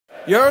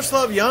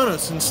Yaroslav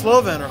Janos and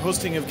Slovan are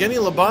hosting Evgeny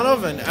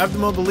Labanov and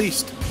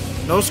Avtomobilist.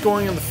 No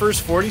scoring in the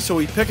first 40, so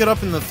we pick it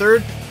up in the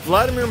third.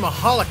 Vladimir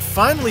Mahalik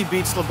finally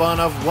beats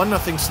Labanov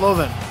 1-0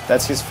 Slovan.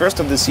 That's his first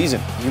of the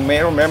season. You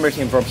may remember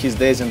him from his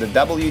days in the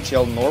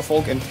WHL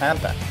Norfolk and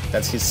Tampa.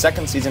 That's his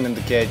second season in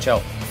the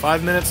KHL.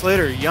 5 minutes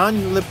later, Jan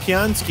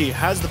Lipkiansky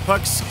has the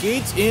puck,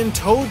 skates in,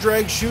 toe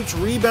drag, shoots,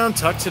 rebound,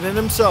 tucks it in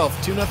himself.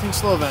 2-0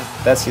 Slovan.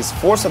 That's his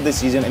fourth of the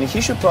season, and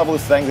he should probably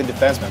thank the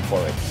defenseman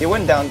for it. He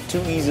went down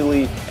too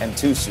easily and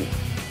too soon.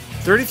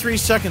 33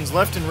 seconds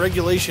left in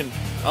regulation.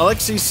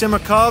 Alexei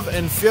Simakov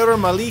and Fyodor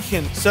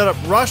Malikhin set up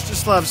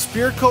Rostislav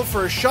Spirko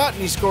for a shot,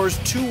 and he scores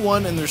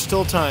 2-1, and there's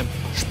still time.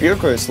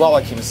 Spirko is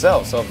Slovak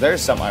himself, so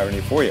there's some irony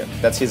for you.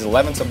 That's his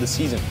 11th of the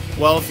season.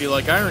 Well, if you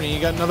like irony,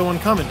 you got another one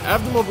coming.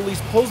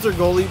 Avtomobilist pulls their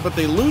goalie, but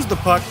they lose the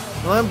puck.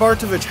 Milan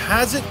Bartovic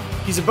has it.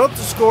 He's about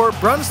to score.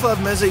 Branislav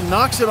Meze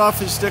knocks it off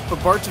his stick, but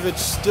Bartovic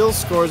still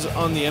scores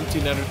on the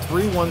empty netter.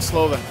 3-1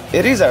 Slovan.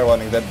 It is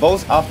ironic that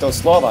both Avto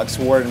Slovaks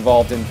were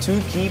involved in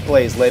two key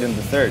plays late in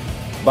the third.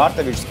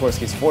 Bartovic scores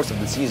his fourth of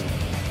the season.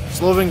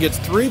 Slovan gets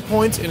 3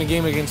 points in a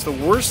game against the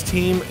worst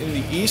team in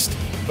the East,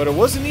 but it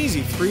wasn't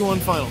easy. 3-1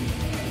 final.